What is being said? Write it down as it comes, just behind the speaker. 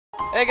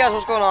Hey guys,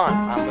 what's going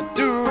on? I'm a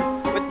dude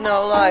with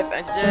no life,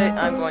 and today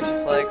I'm going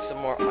to play some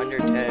more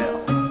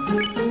Undertale.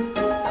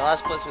 The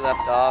last place we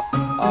left off,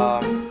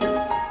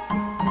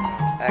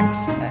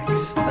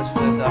 XX. Last place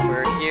we left off, we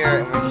were here,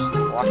 and we're just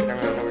walking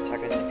around, and we're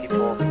talking to some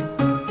people.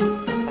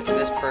 Talking to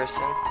this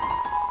person.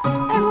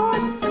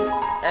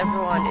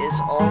 Everyone is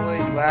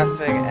always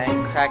laughing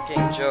and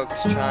cracking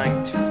jokes,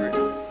 trying to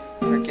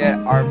forget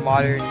our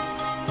modern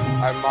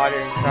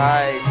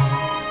cries.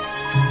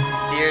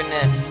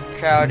 Dearness,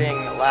 crowding,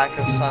 lack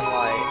of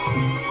sunlight.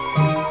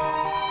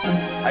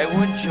 I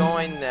would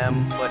join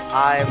them, but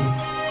I'm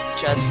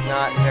just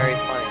not very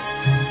funny.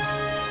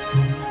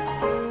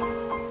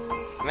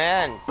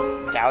 Man,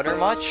 doubter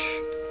much?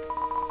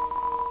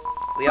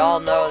 We all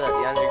know that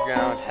the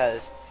underground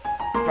has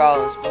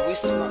problems, but we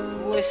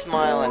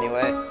smile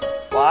anyway.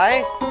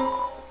 Why?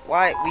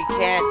 Why? We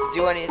can't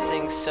do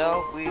anything,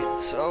 so we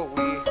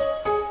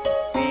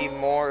be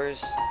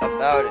mores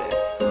about it.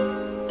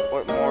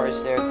 What more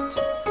is there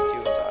to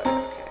do about it?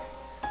 Okay.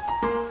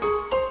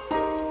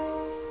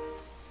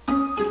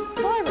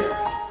 It's a library.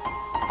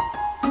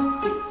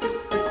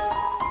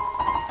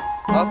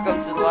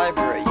 Welcome to the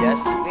library.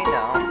 Yes, we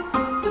know.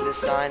 The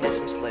sign is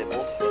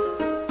mislabeled.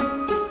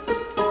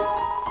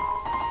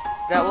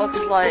 That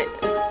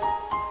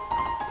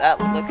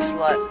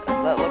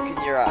look in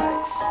your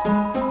eyes.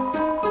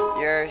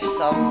 You're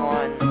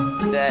someone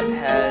that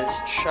has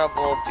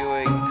trouble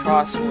doing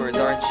crosswords,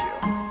 aren't you?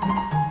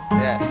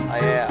 Yes, I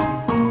am.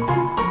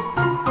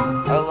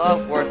 I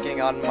love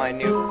working on my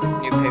new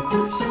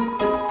papers.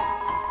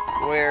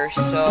 There's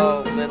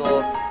so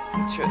little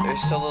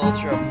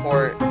to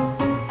report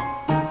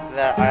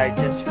that I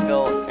just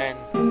fill in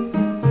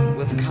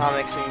with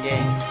comics and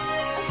games.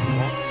 That's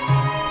cool.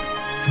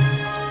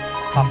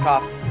 Cough,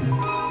 cough.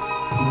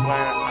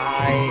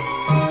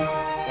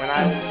 When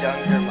I was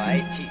younger,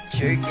 my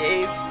teacher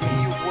gave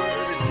me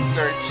word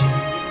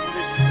searches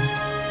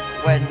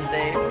when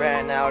they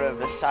ran out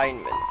of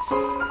assignments.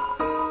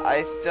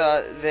 I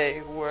thought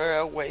they were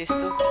a waste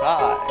of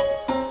time.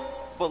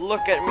 But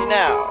look at me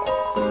now.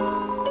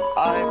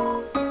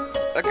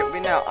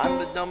 I'm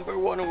the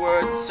 #1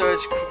 word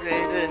search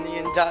creator in the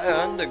entire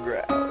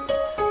underground.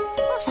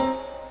 Awesome.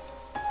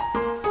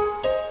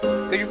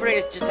 Could you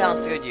put your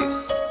talents to good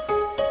use?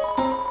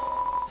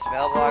 This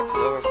mailbox is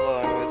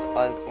overflowing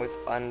with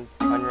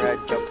unread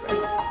junk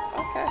mail.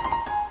 Okay.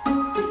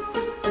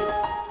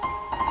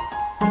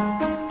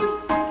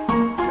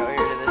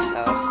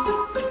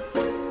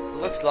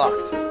 Looks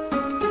locked.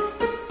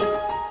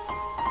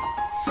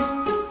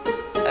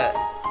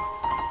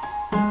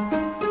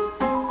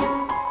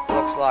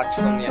 Looks locked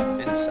from the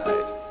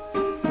inside.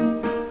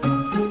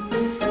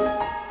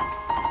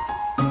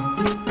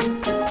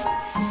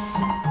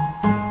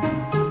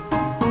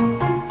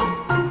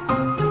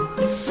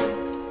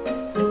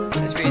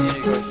 It's pretty easy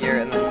to go here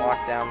and then walk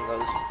down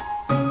those.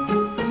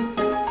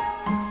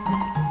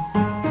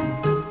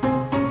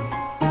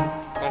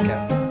 Okay.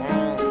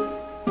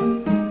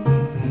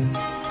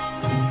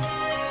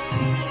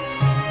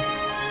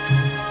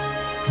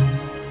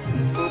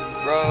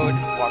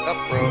 Walk up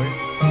road.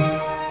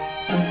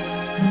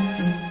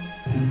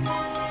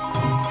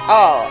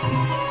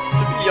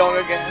 To be young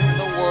again,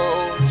 the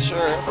world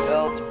sure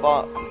felt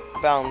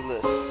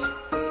boundless.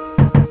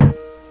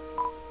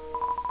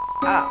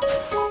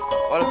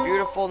 What a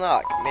beautiful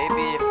knock.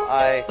 Maybe if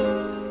I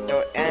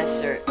don't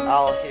answer,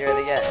 I'll hear it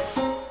again.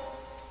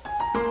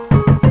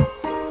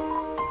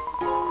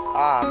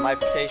 My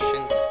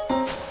patience,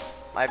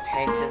 my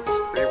patent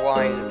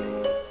rewind me.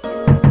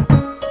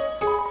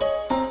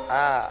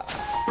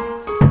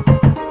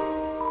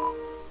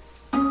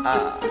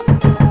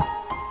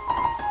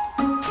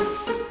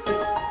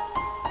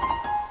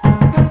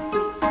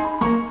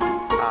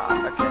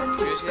 Okay,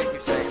 she's just gonna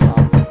keep saying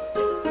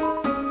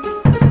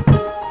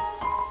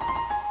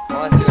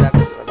well, let's see what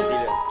happens if I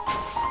beat it.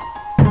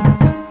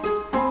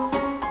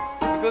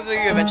 Because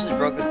you eventually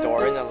broke the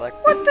door and they're like,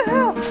 what the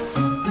hell?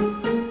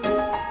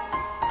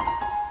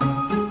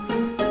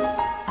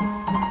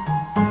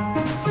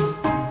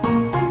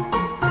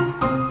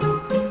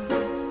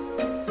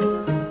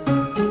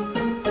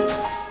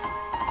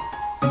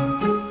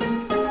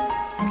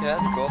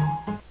 That's cool.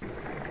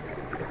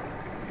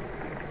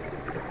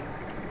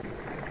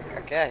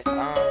 Okay,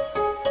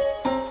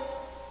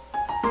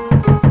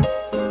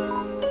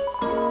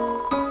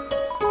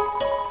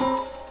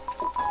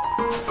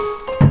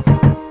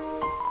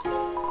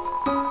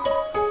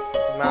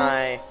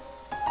 my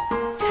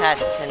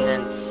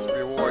patenance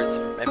rewards,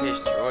 my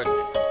patience reward me.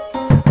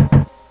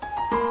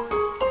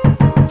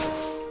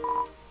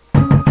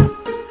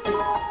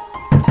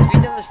 Let's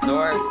beat down this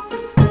door.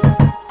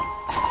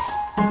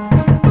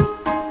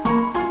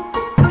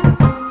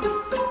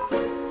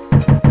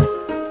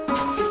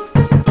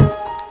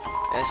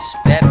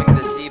 Spamming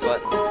the Z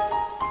button.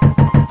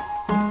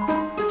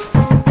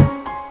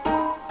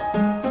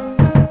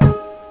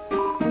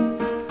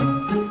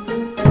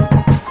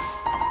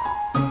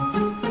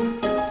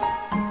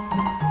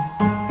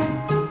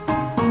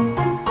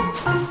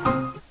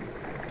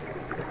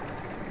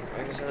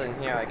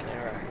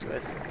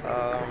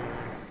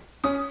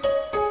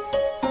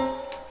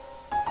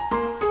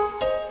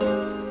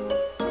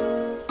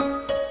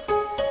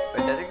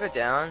 Wait, did it go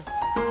down?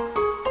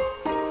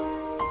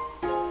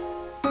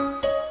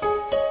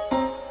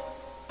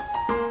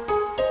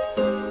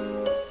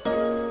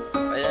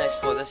 I didn't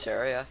explore this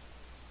area.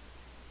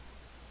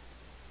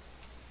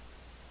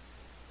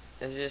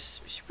 Is it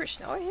just super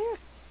snowy here?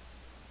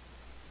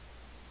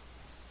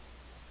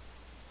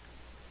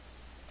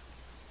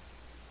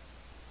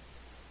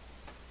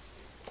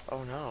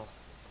 Oh no.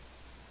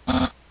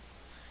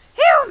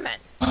 Human!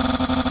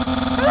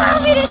 Allow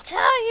me to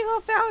tell you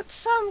about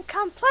some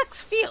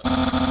complex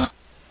feelings.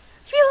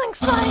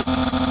 Feelings like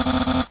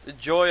the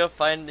joy of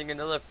finding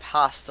another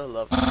pasta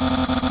lover,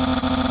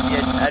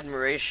 the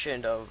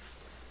admiration of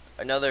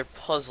another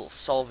puzzle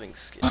solving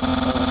skill,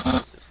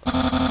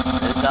 the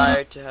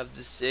desire to have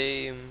the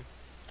same,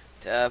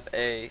 to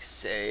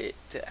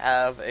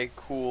have a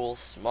cool,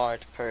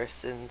 smart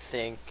person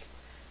think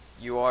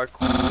you are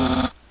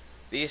cool.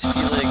 These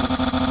feelings,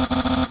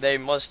 they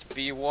must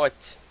be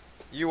what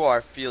you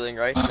are feeling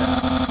right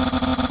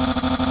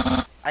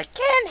now. I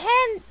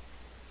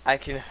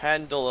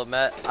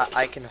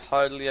can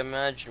hardly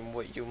imagine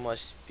what you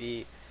must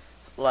be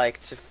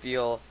like to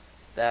feel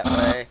that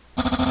way.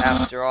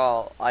 After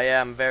all, I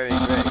am very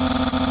great.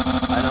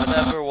 I don't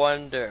ever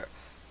wonder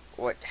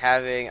what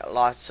having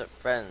lots of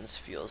friends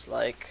feels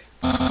like.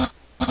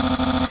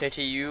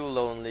 Pity you,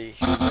 lonely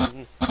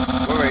human.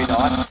 Worry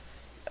not.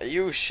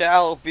 You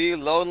shall be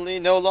lonely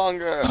no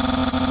longer.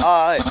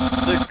 I,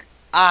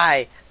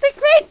 the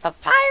great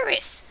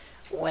papyrus,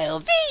 will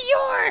be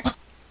your...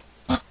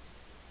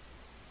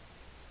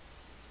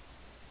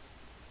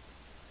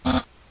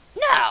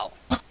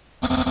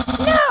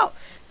 No,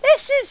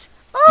 this is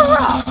all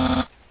wrong.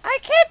 I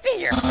can't be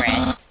your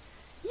friend.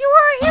 You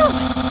are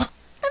human.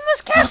 I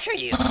must capture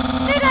you.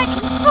 Then I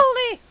can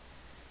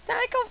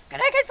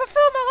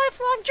fulfill my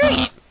lifelong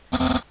dream.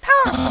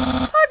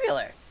 Powerful,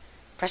 popular,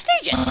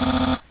 prestigious.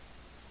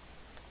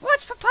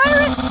 What's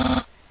Papyrus?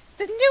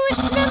 The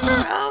newest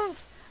member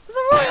of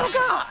the Royal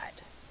Guard.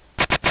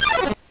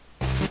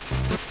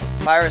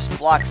 Papyrus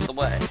blocks the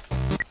way.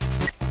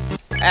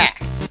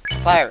 Act.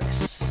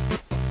 Papyrus.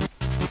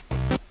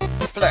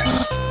 Flirt.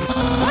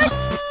 What?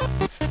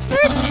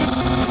 Flirting?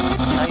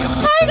 So you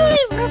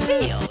finally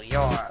reveal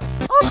your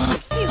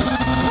ultimate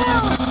feelings.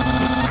 Well,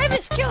 I'm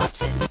a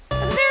skeleton with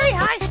very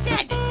high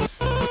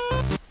standards.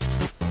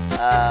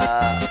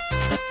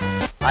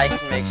 I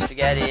can make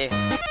spaghetti.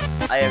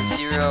 I have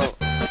 0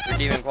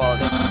 redeeming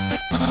qualities.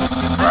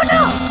 Oh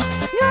no!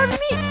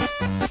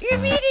 You're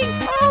meeting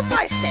all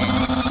my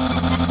standards.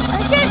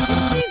 I guess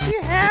this means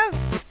you have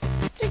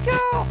to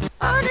go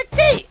on a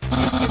date.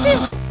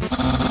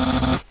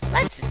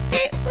 Let's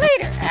date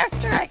later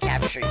after I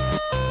capture you.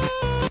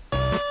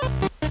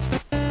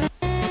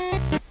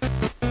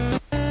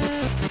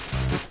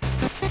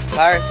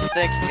 Pyrus is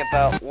thinking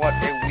about what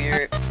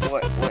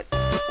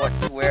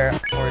to wear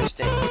for his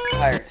date.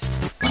 Pyrus.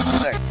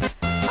 Flirt.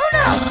 Oh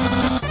no!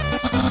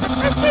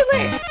 Let's date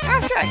later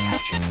after I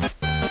capture you.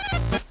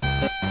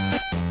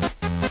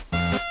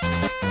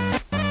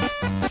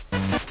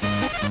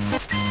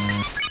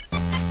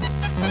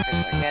 I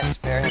can't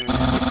spare him now.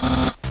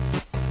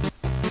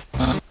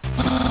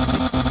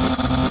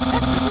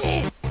 Let's see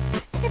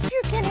if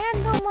you can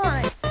handle my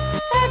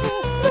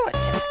fabulous blue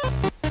attack.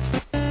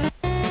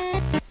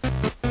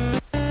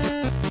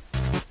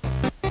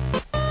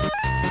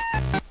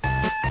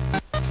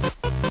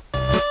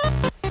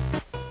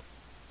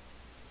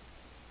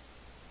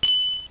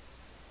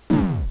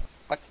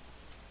 What?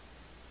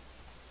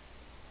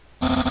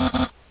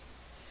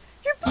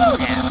 You're blue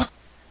now.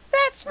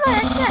 That's my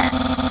attack.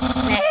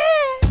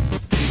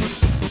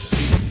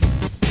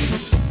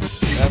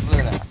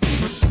 Blue now.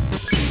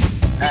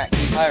 Act,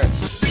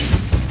 Pyrus.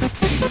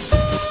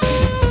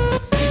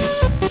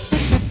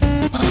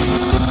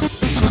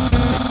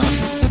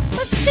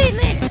 Let's stay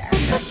later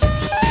after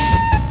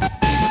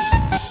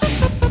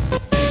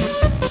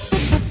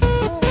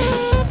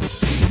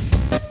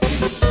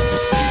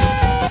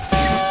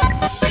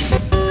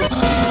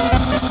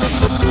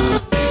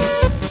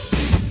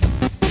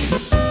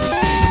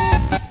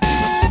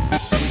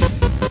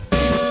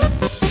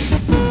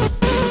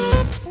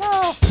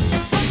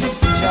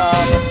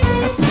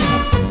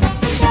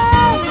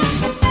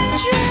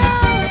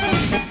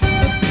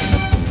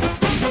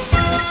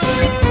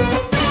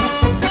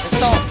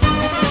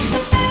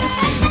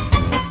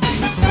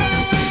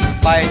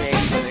fighting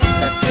to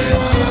accept your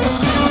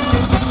insults.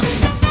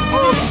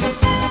 Hold on.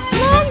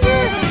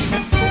 Longer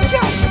to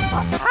jump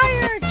on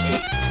higher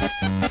jeeps.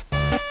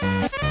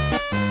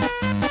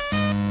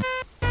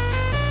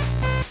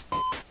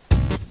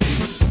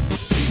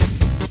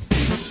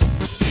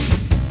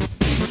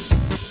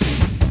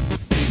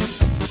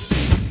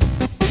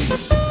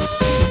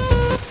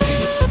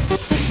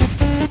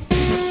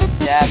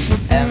 Dabs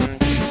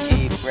MTT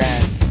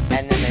brand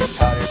anime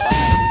powder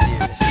behind his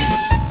ears.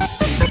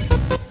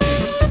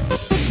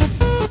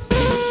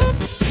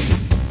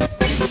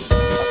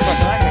 Of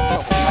course, I'm not gonna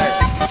kill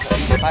Papyrus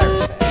because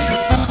Papyrus man.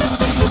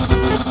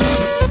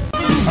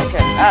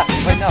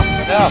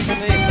 Help,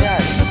 please,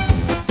 God.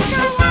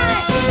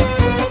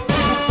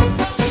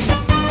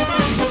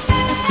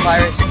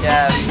 Virus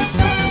calves.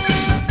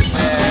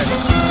 Spare.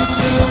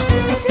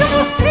 You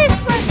almost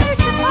taste my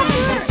future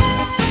popularity.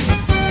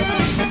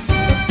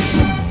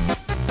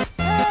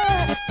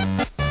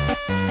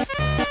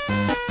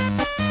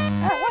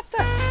 What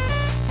the?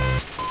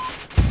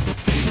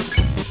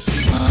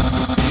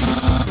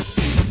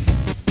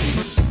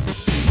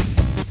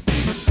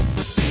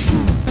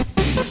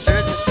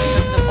 Just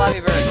the Flappy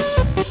Bird.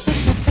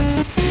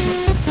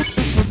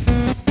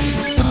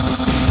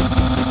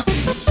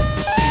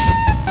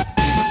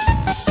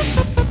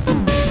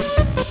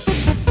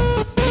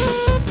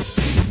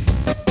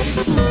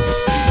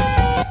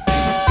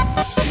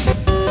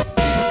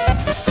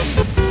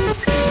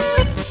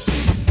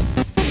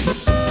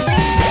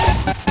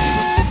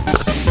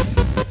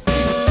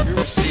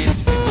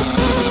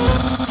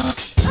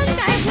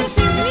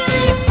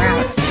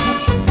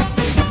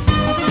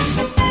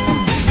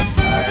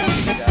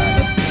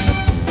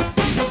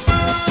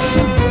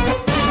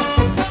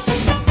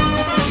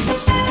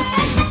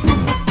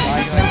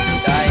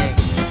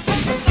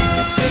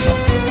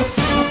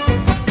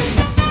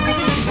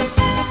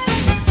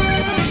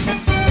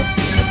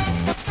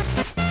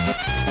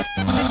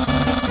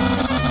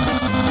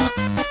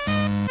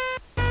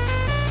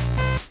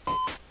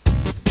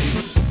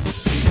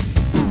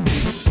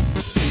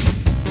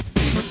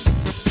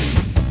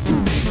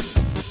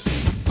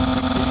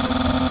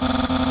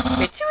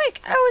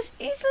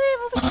 Easily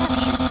able to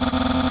capture.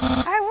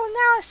 I will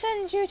now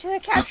send you to the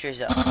capture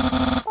zone,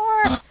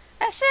 or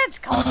as Sans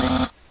calls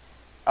it,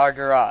 our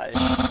garage.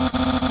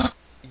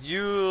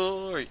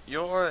 You're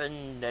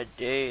in a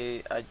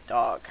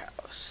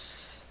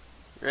doghouse.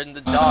 You're in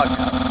the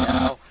doghouse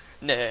now.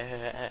 Nah.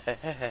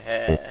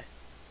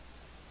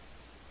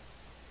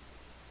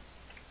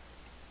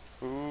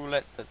 Who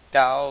let the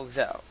dogs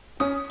out?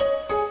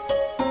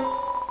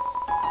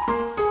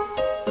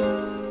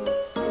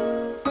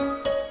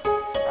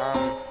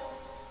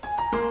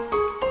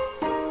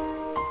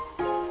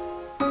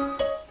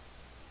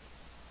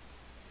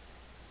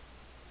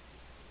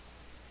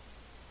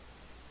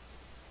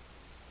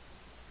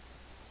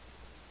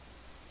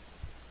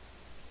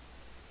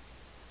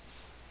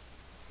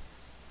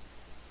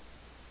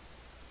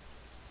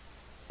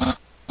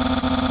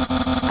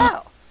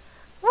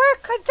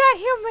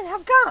 Human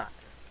have gone.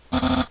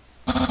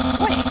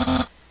 Wait,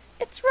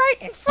 it's right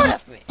in front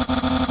of me.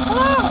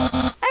 Hello,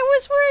 I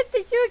was worried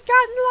that you had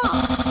gotten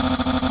lost.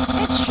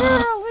 It's sure a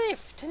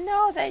relief to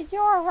know that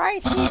you're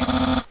right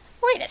here.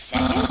 Wait a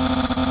second.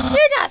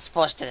 You're not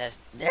supposed to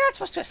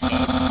escape.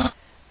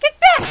 Get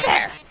back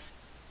there!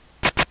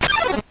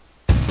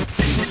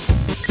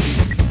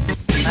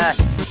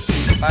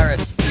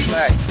 Virus.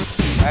 Sorry.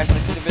 Virus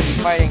looks too busy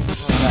fighting.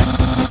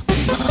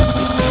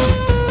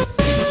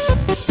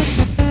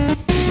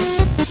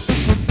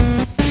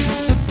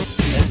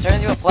 Turn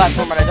into a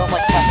platformer, and I don't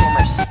like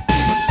platformers.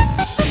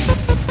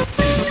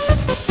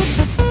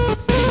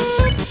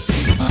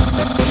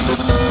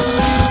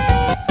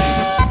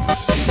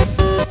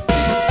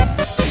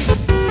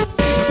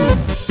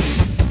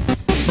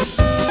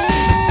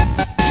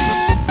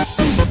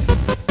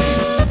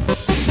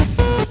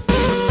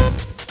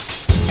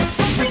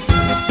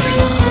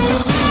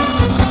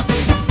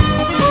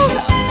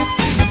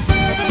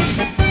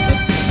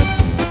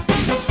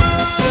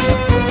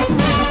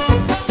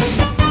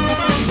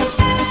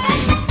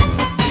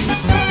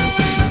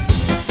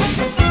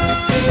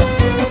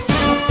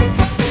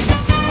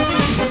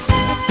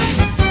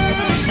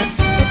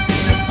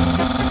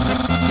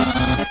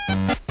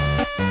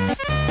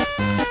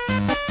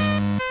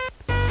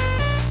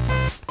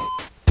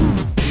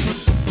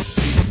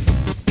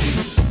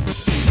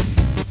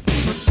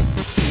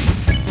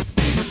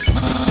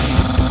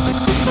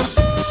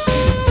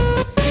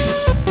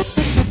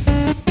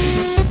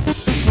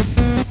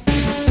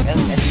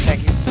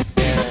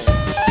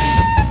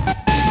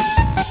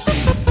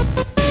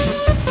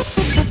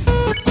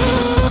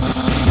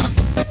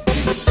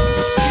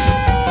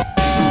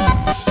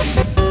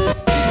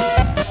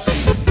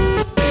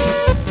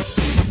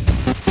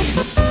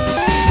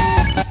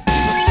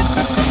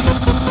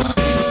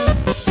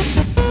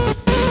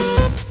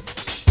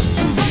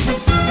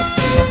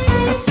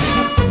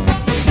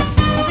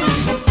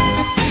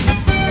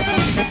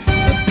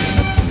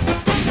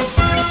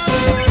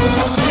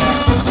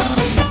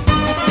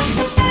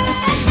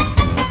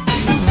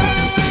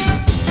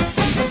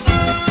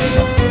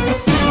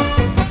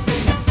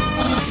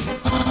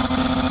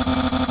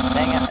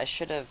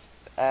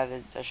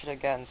 I should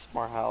have gotten some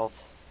more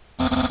health.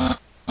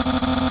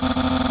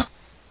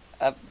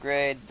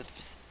 Upgrade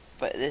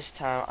but this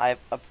time I've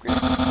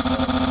upgraded the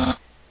facility.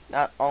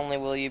 Not only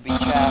will you be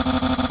trapped,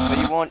 but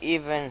you won't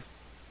even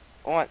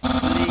want to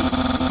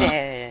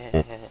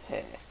leave.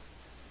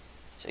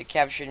 So he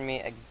captured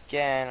me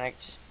again. I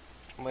just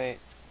wait.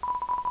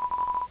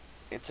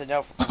 It's a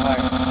no from the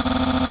virus.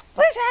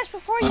 Please ask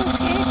before you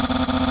escape.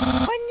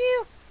 When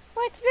you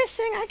went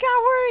missing, I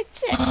got worried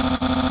sick.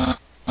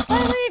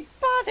 Slightly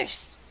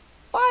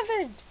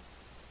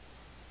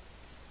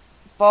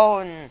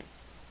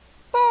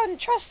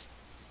bone-trussed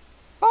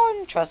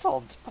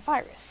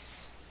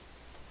papyrus.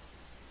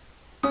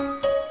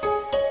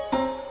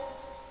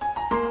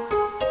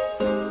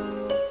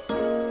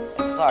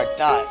 Flower,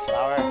 die,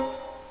 flower.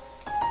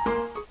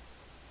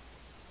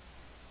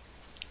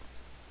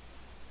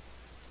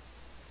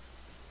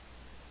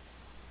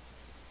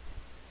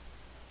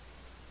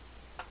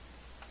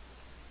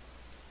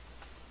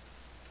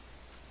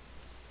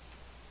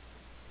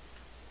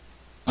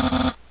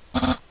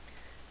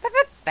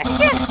 But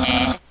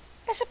again,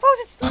 I suppose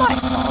it's my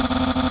fault.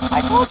 I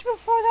told you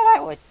before that I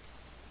would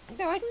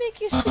make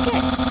you spaghetti.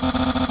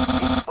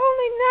 It's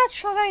only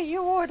natural that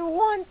you would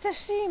want to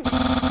see me.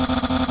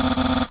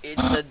 In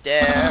the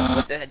dare,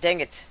 what the dang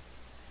it.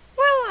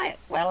 Well,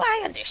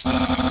 I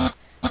understand.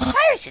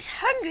 Papyrus is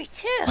hungry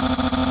too.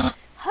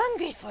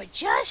 Hungry for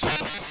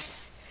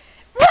justice.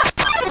 Why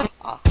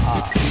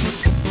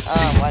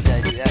did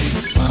I do that?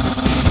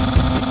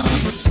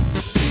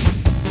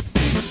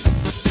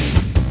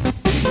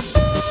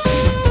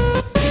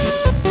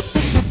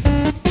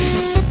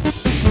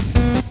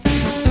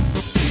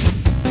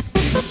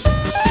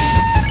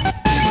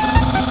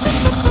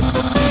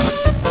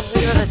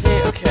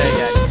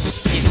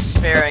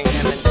 Sparing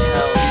him until he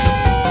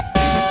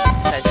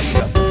decides to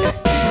give up.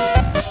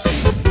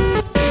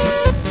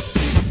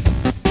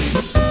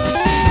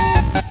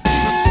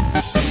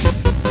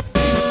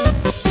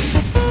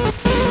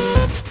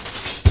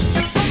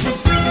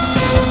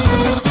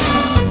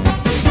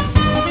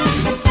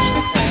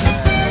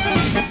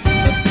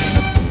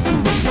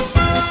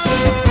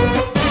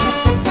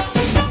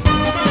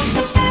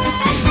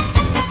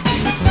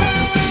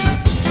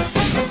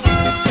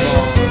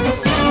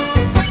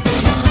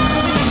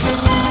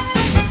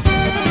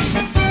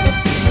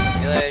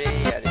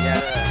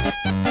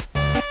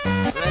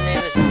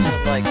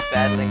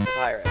 Battling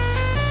pirates.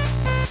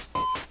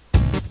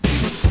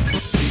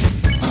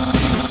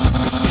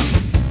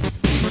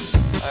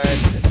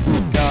 Pirates with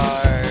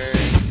guard.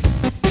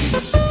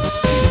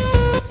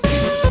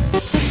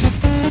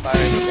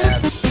 Pirate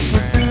stabs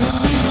friend.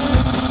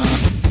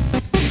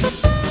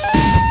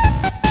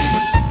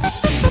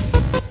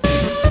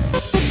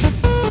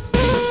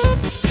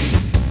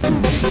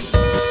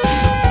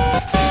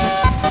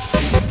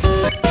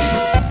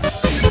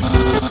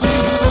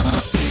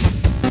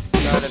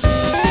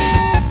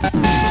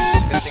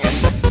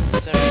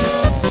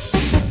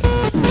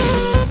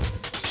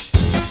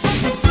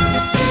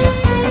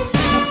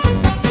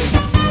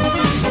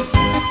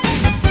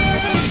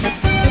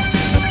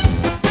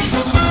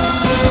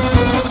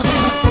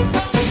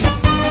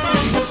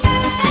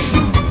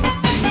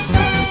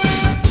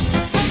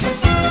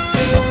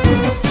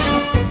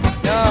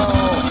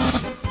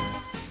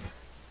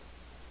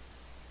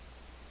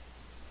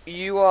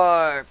 You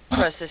are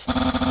persistent,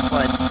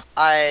 but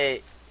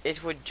it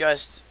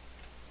just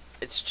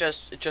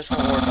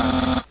won't work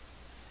on me.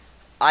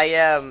 I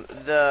am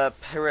the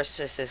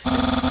persistent.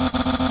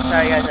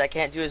 Sorry guys, I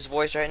can't do his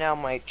voice right now,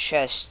 my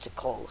chest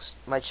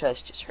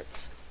just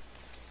hurts.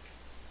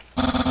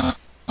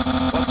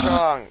 What's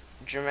wrong?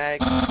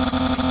 Dramatic?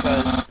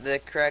 Because the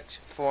correct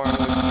form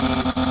would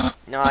be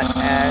not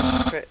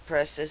as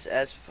persistent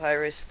as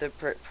Pyrus the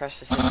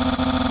persistent.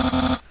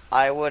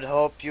 I would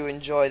hope you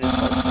enjoy this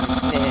lesson.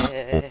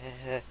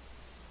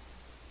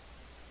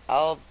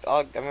 I'm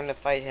gonna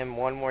fight him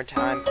one more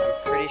time.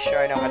 I'm pretty sure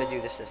I know how to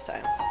do this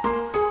time.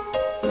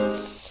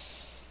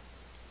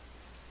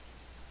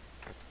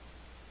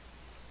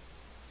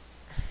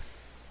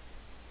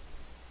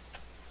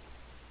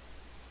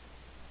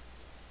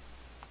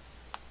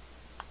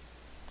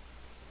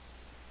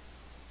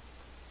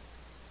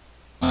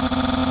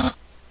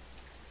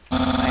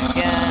 I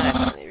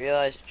finally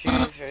realized the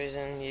truth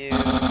reason you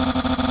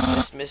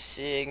just miss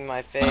seeing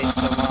my face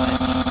so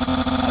much.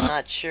 I'm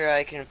not sure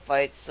I can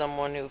fight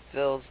someone who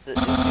feels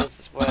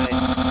this way,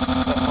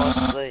 but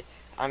mostly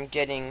I'm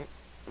getting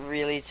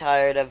really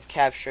tired of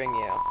capturing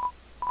you.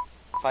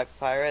 Fight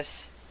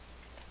Papyrus?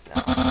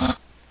 No.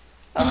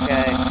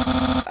 Okay,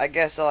 I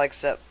guess I'll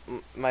accept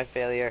my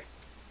failure.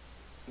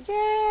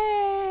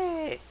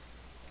 Yay!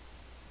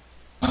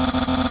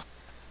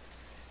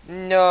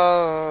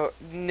 No.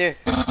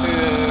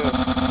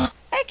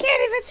 I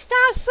can't even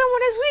stop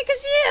someone as weak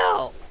as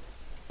you!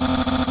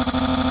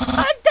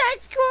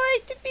 That's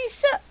going to be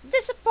so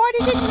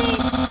disappointed in me.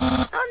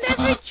 I'll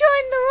never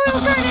join the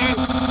Royal Guard and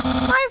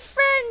my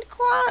friend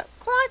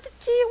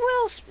quantity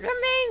will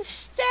remain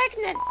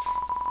stagnant.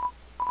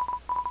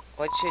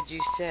 What should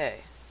you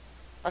say?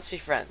 Let's be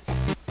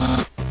friends.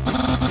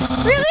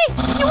 Really?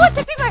 You want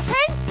to be my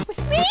friend?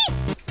 With me?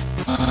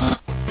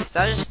 It's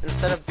not just,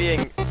 instead of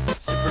being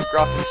super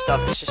gruff and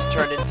stuff, it's just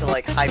turned into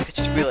like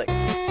high-pitched squealing.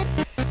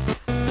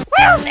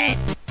 Well then!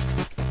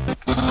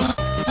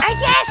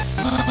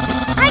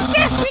 I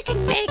guess we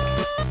can make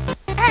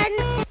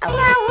an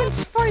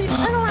allowance for you. We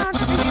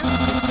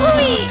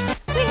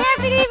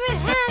haven't even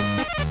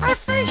had our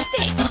first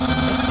date,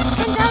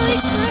 and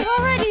I've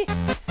already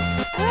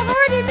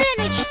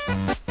managed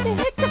to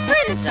hit the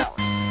friend zone.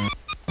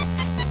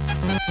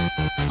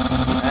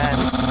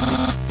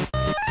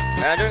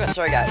 I'm doing it.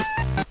 Sorry, guys.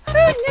 Who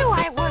knew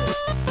I was?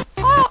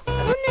 Oh,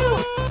 who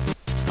knew?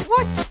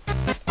 What?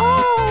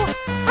 Oh,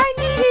 I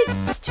needed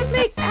to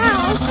make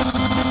pals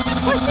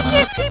was to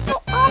get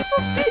people off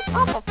of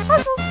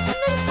puzzles and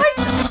then fight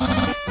them.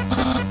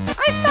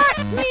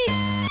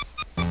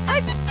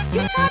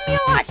 You taught me a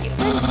lot,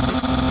 human.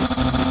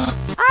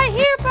 I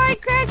hereby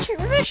grant you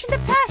permission to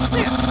pass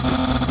through,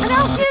 and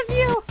I'll give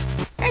you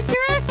a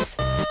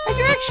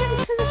direction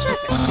to the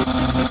surface.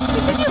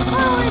 Continue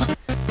forward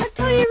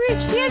until you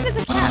reach the end of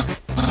the cavern.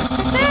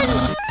 Then,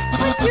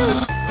 when you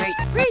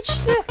reach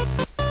the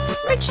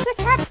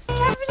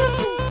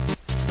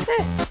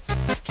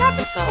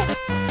capital,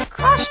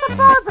 cross the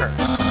barber.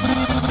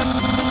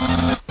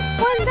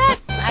 When that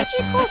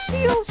magical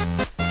seals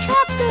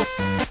trapped us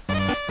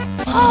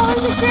all on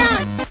the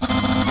ground,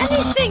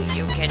 anything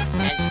you can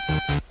enter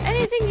through,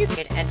 anything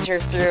can enter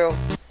through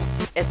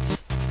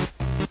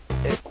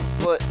it,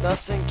 but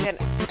nothing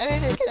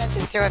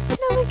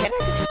can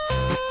exit.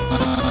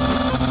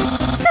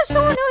 Except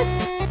someone who is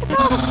a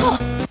god of soul,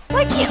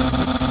 like you.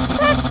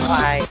 That's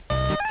why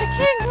the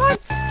king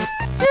wants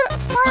to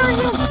acquire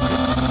you.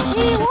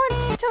 He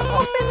wants to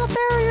open the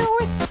barrier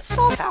with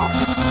soul power.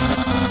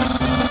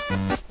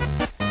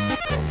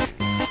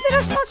 Then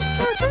our sponsors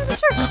can return to the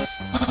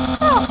surface.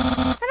 Oh,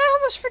 and I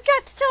almost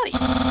forgot to tell you.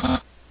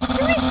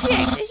 To reach the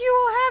exit, you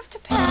will have to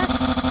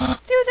pass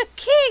through the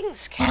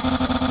king's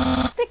castle.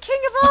 The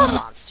king of all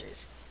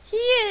monsters. He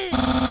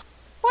is,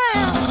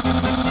 well,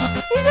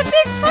 he's a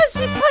big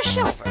fuzzy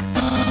pushover.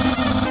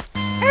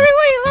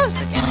 Everybody loves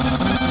the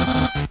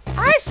guy.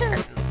 I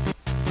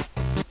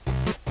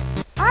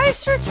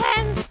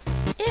certain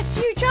if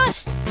you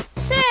just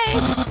say,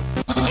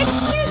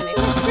 "Excuse me,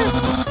 Mr.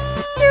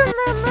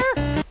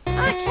 Murmur,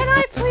 can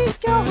I please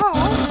go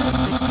home?"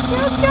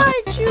 He'll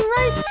guide you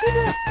right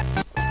to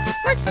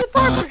the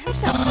barber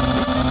himself.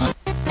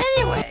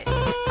 Anyway,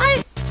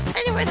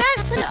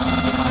 that's enough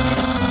talking.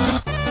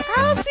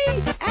 I'll be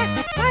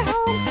at my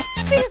home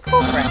being a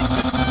cool friend.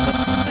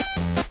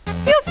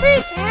 Feel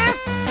free to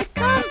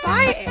come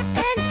by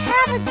and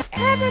have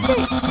a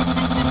date.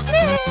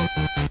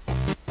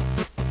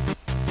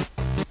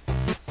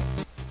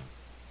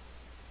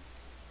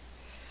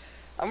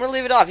 I'm gonna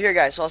leave it off here,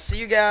 guys, so I'll see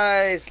you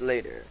guys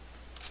later.